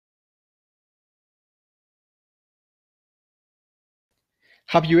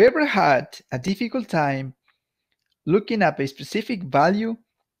Have you ever had a difficult time looking up a specific value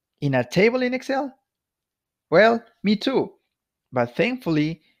in a table in Excel? Well, me too. But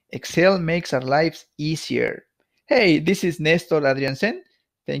thankfully, Excel makes our lives easier. Hey, this is Nestor Adriansen.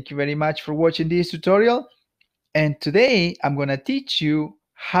 Thank you very much for watching this tutorial. And today I'm going to teach you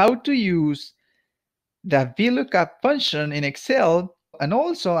how to use the Vlookup function in Excel. And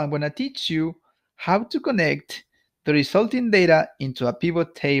also I'm going to teach you how to connect the resulting data into a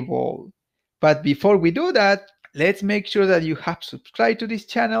pivot table. But before we do that, let's make sure that you have subscribed to this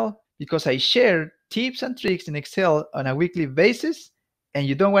channel because I share tips and tricks in Excel on a weekly basis and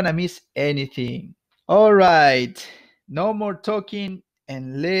you don't want to miss anything. All right, no more talking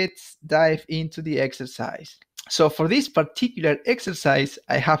and let's dive into the exercise. So for this particular exercise,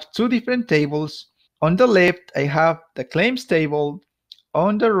 I have two different tables. On the left, I have the claims table.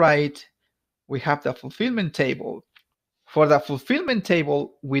 On the right, we have the fulfillment table. For the fulfillment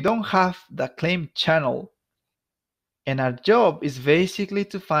table, we don't have the claim channel. And our job is basically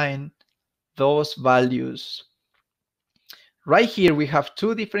to find those values. Right here, we have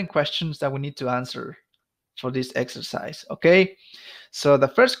two different questions that we need to answer for this exercise, okay? So the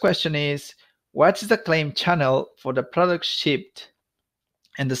first question is, what is the claim channel for the product shipped?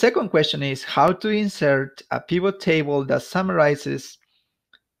 And the second question is how to insert a pivot table that summarizes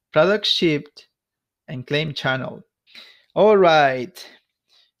product shipped and claim channel. All right.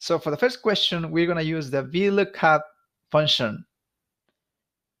 So for the first question, we're going to use the Vlookup function.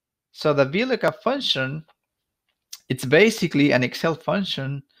 So the Vlookup function, it's basically an Excel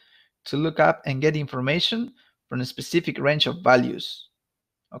function to look up and get information from a specific range of values.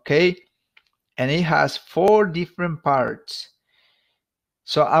 Okay. And it has 4 different parts.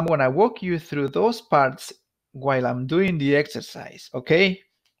 So I'm going to walk you through those parts while I'm doing the exercise. Okay.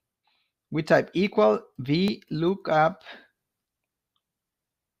 We type equal Vlookup,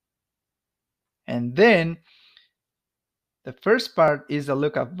 and then the first part is the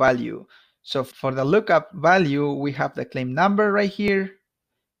lookup value. So for the lookup value, we have the claim number right here,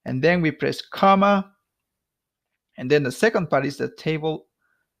 and then we press comma, and then the second part is the table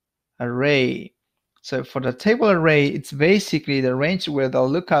array. So for the table array, it's basically the range where the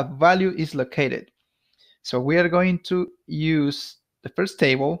lookup value is located. So we are going to use the first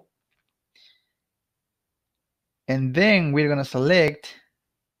table, and then we're going to select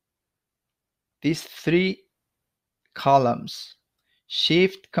these 3 columns,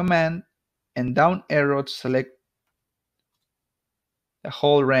 shift, command, and down arrow to select the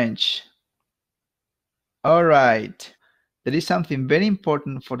whole range. All right, there is something very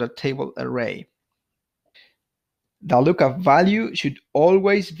important for the table array. The lookup value should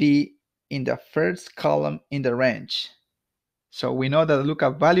always be in the first column in the range. So we know that the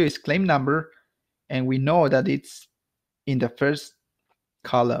lookup value is claim number, and we know that it's in the first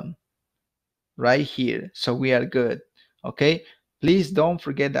column right here. So we are good. Okay, please don't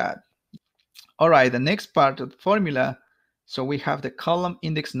forget that. All right, the next part of the formula, so we have the column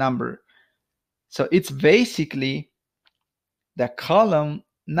index number. So it's basically the column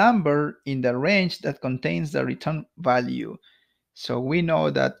number in the range that contains the return value. So we know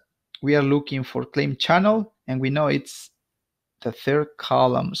that we are looking for claim channel, and we know it's the 3rd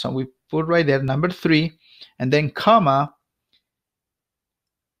column. So we put right there number 3, and then comma,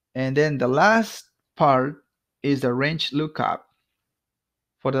 and then the last part is the range lookup.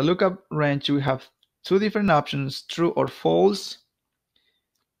 For the lookup range, we have 2 different options, true or false.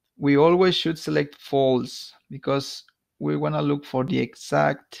 We always should select false because we want to look for the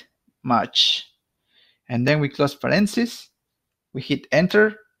exact match. And then we close parentheses, we hit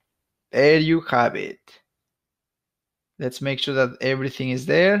enter. There you have it. Let's make sure that everything is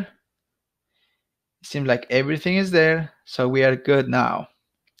there. It seems like everything is there, so we are good now.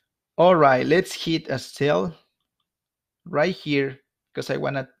 All right, let's hit a cell right here because I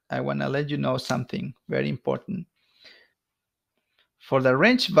wanna let you know something very important. For the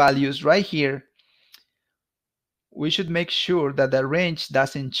range values right here, we should make sure that the range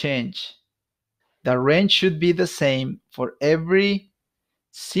doesn't change. The range should be the same for every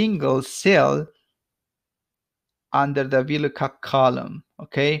single cell under the VLOOKUP column.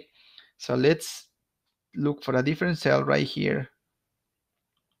 Okay, so let's look for a different cell right here.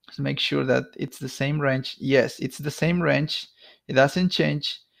 Let's make sure that it's the same range. Yes, it's the same range. It doesn't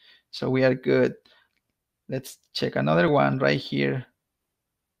change, so we are good. Let's check another one right here.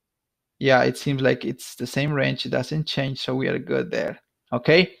 Yeah, it seems like it's the same range. It doesn't change, so we are good there.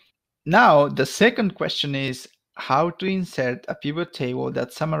 Okay. Now, the second question is how to insert a pivot table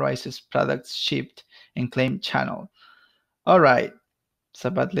that summarizes products shipped and claim channel. All right. So,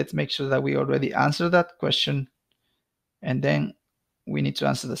 but let's make sure that we already answered that question. And then we need to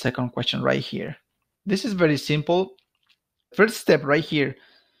answer the second question right here. This is very simple. First step right here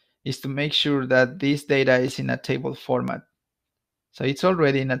is to make sure that this data is in a table format. So it's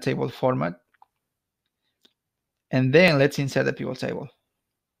already in a table format. And then let's insert the pivot table.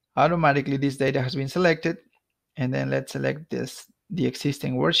 Automatically this data has been selected. And then let's select the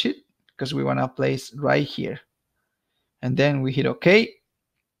existing worksheet because we want to place right here. And then we hit OK.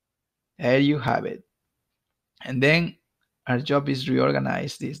 There you have it. And then our job is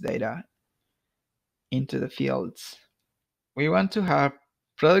reorganize this data into the fields. We want to have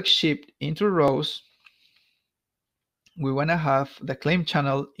product shipped into rows. We want to have the claim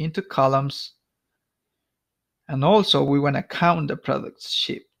channel into columns. And also we want to count the products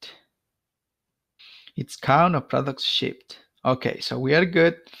shipped. It's count of products shipped. Okay, so we are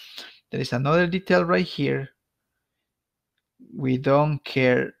good. There is another detail right here. We don't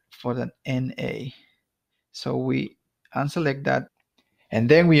care for the NA. So we unselect that. And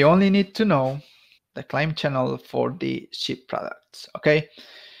then we only need to know the claim channel for the shipped products. Okay.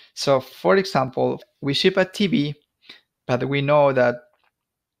 So for example, we ship a TV, but we know that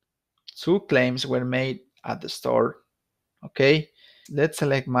 2 claims were made at the store. Okay. Let's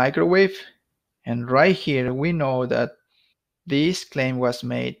select microwave. And right here, we know that this claim was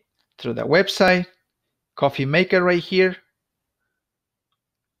made through the website. Coffee maker right here.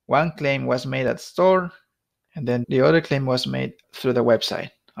 1 claim was made at store. And then the other claim was made through the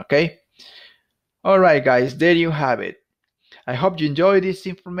website. Okay. All right, guys, there you have it. I hope you enjoyed this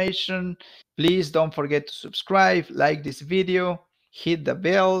information. Please don't forget to subscribe, like this video, hit the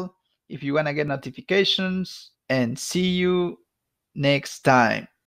bell if you want to get notifications, and see you next time.